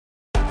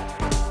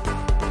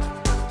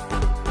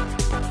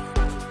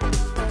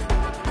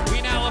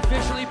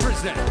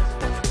present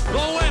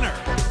the winner,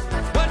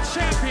 the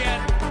champion,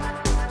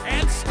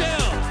 and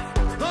still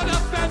the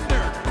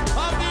defender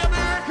of the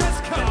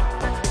America's Cup,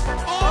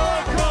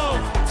 Oracle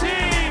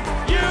Team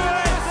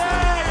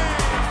USA!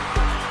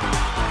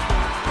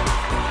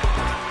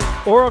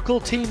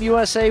 Oracle Team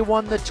USA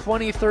won the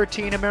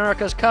 2013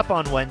 America's Cup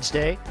on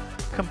Wednesday,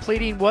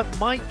 completing what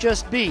might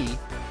just be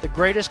the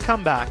greatest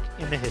comeback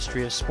in the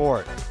history of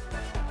sport.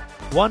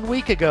 1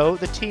 week ago,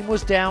 the team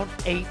was down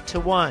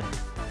 8-1,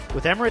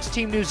 with Emirates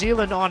Team New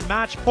Zealand on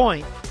match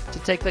point to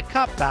take the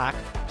cup back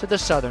to the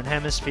Southern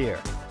Hemisphere.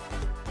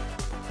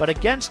 But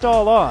against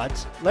all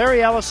odds,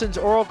 Larry Ellison's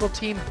Oracle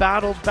team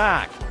battled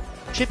back,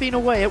 chipping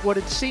away at what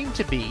had seemed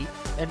to be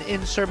an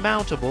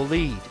insurmountable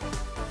lead.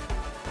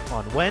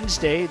 On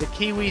Wednesday, the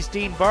Kiwis'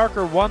 Dean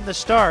Barker won the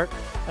start,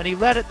 and he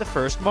led at the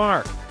first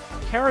mark,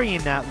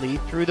 carrying that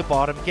lead through the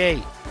bottom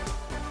gate.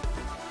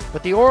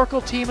 But the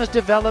Oracle team has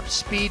developed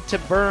speed to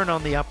burn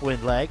on the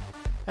upwind leg,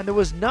 and there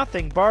was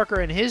nothing Barker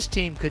and his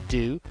team could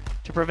do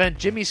to prevent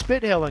Jimmy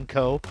Spithill and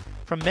co.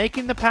 from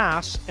making the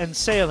pass and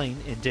sailing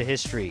into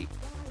history.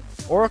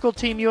 Oracle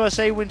Team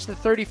USA wins the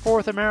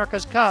 34th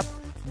America's Cup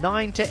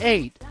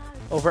 9-8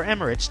 over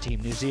Emirates Team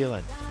New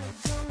Zealand.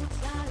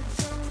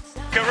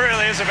 It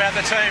really is about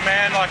the team,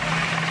 man. Like,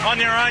 on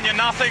your own, you're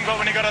nothing, but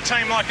when you've got a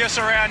team like this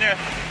around you,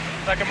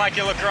 they can make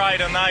you look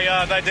great, and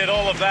they did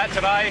all of that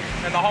today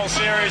and the whole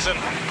series, and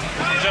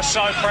I'm just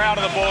so proud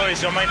of the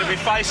boys. I mean, to be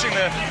facing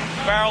the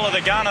barrel of the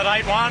gun at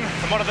 8-1,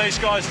 and what do these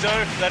guys do?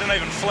 They didn't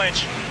even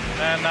flinch.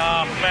 And,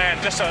 man,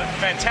 just a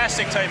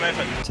fantastic team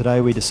effort.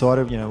 Today we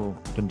decided,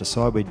 didn't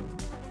decide, we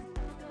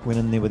went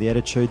in there with the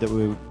attitude that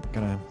we were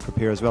going to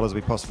prepare as well as we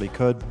possibly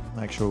could,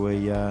 make sure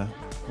we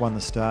won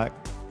the start,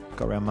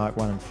 got around Mark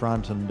 1 in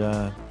front, and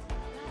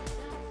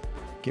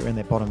get around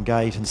that bottom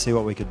gate and see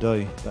what we could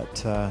do.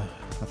 But I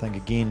think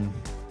again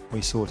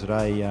we saw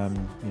today,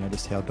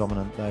 just how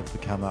dominant they've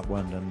become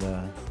upwind, and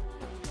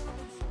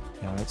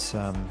it's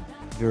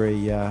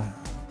very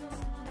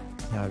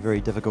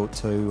difficult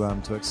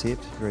to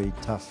accept, very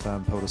tough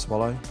pill to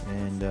swallow,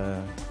 and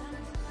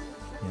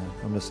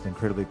I'm just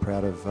incredibly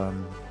proud of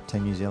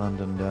Team New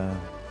Zealand and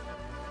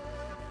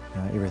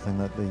everything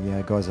that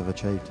the guys have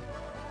achieved.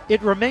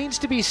 It remains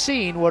to be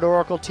seen what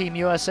Oracle Team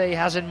USA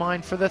has in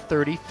mind for the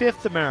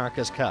 35th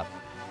America's Cup.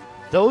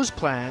 Those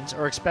plans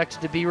are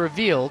expected to be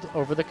revealed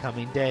over the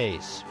coming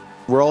days.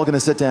 We're all going to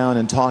sit down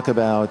and talk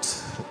about,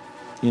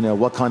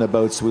 what kind of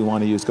boats we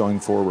want to use going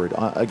forward.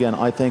 Again,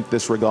 I think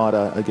this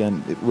regatta,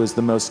 it was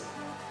the most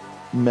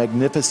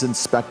magnificent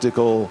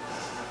spectacle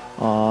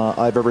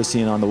I've ever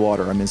seen on the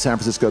water. I mean, San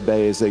Francisco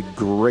Bay is a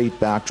great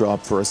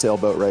backdrop for a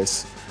sailboat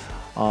race.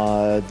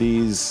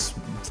 These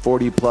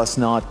 40-plus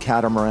knot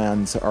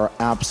catamarans are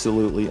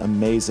absolutely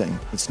amazing.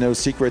 It's no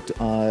secret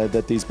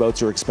that these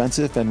boats are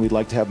expensive, and we'd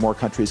like to have more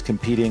countries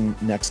competing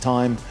next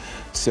time.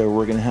 So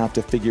we're going to have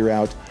to figure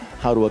out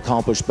how to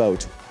accomplish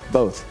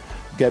both.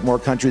 Get more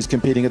countries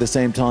competing at the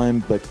same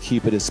time, but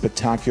keep it as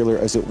spectacular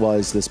as it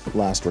was this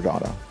last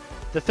regatta.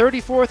 The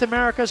 34th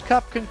America's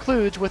Cup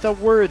concludes with a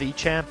worthy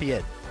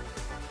champion.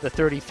 The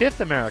 35th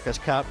America's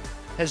Cup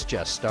has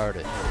just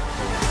started.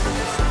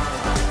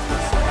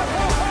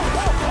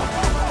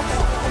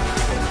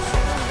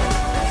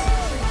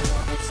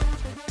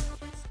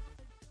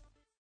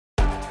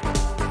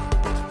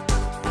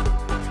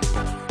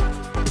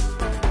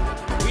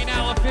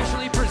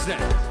 Officially present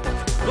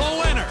the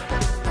winner,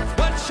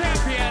 the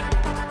champion,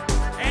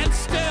 and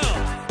still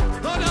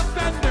the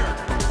defender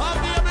of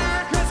the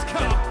America's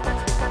Cup,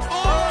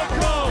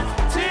 Oracle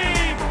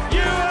Team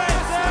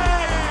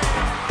USA!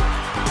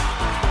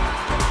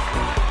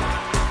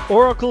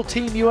 Oracle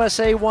Team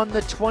USA won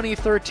the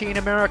 2013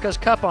 America's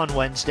Cup on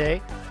Wednesday,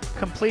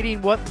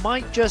 completing what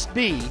might just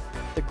be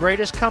the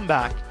greatest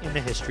comeback in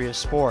the history of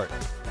sport.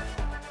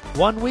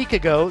 1 week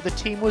ago, the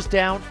team was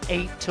down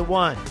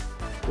 8-1.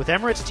 with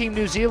Emirates Team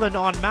New Zealand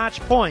on match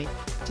point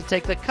to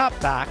take the cup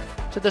back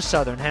to the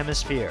Southern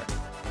Hemisphere.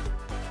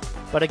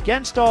 But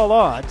against all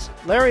odds,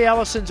 Larry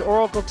Ellison's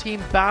Oracle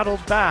team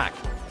battled back,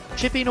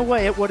 chipping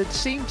away at what had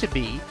seemed to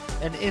be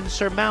an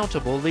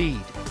insurmountable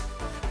lead.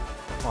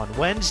 On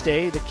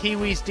Wednesday, the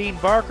Kiwis' Dean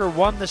Barker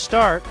won the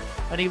start,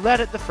 and he led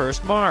at the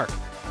first mark,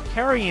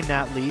 carrying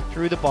that lead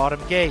through the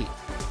bottom gate.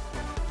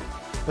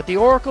 But the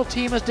Oracle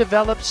team has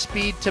developed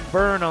speed to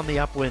burn on the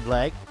upwind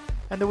leg,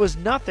 and there was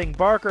nothing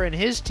Barker and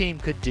his team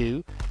could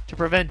do to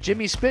prevent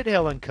Jimmy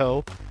Spithill and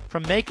co.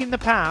 from making the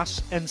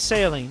pass and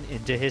sailing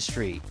into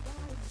history.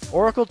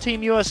 Oracle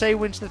Team USA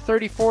wins the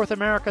 34th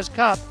America's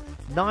Cup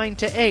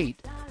 9-8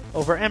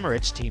 over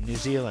Emirates Team New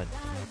Zealand.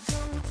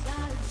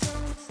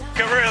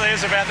 It really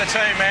is about the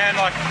team, man.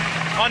 Like,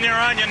 on your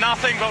own, you're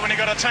nothing, but when you've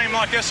got a team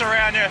like this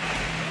around you,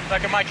 they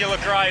can make you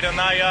look great, and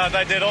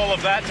they did all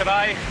of that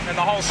today and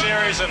the whole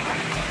series, and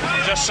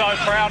I'm just so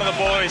proud of the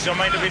boys. I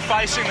mean, to be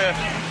facing the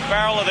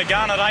barrel of the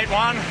gun at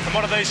 8-1, and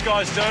what do these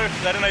guys do?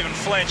 They didn't even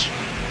flinch.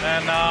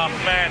 And,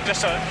 man,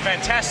 just a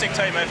fantastic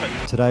team effort.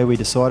 Today we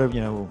decided,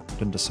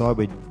 didn't decide,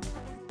 we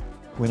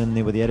went in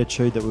there with the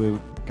attitude that we were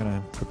going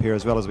to prepare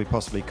as well as we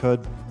possibly could,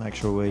 make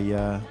sure we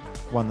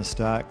won the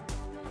start,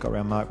 got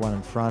around Mark 1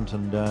 in front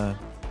and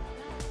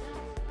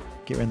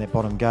get around that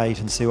bottom gate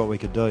and see what we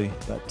could do.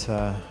 But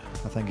I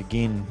think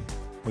again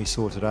we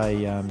saw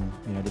today,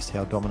 just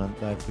how dominant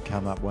they've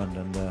become upwind,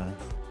 and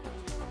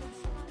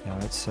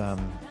it's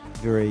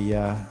very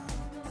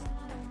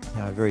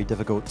very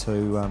difficult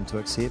to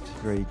accept,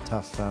 very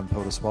tough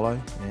pill to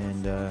swallow,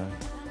 and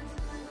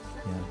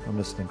I'm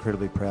just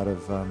incredibly proud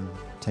of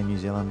Team New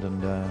Zealand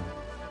and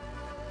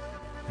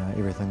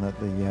everything that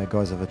the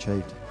guys have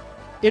achieved.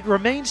 It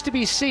remains to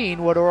be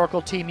seen what Oracle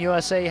Team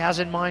USA has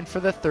in mind for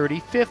the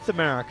 35th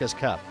America's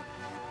Cup.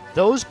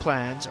 Those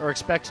plans are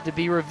expected to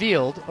be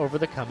revealed over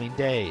the coming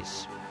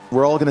days.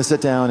 We're all going to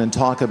sit down and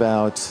talk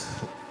about,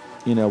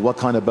 what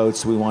kind of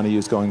boats we want to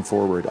use going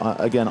forward.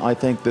 I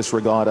think this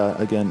regatta,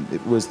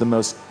 it was the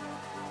most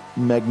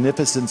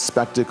magnificent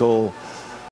spectacle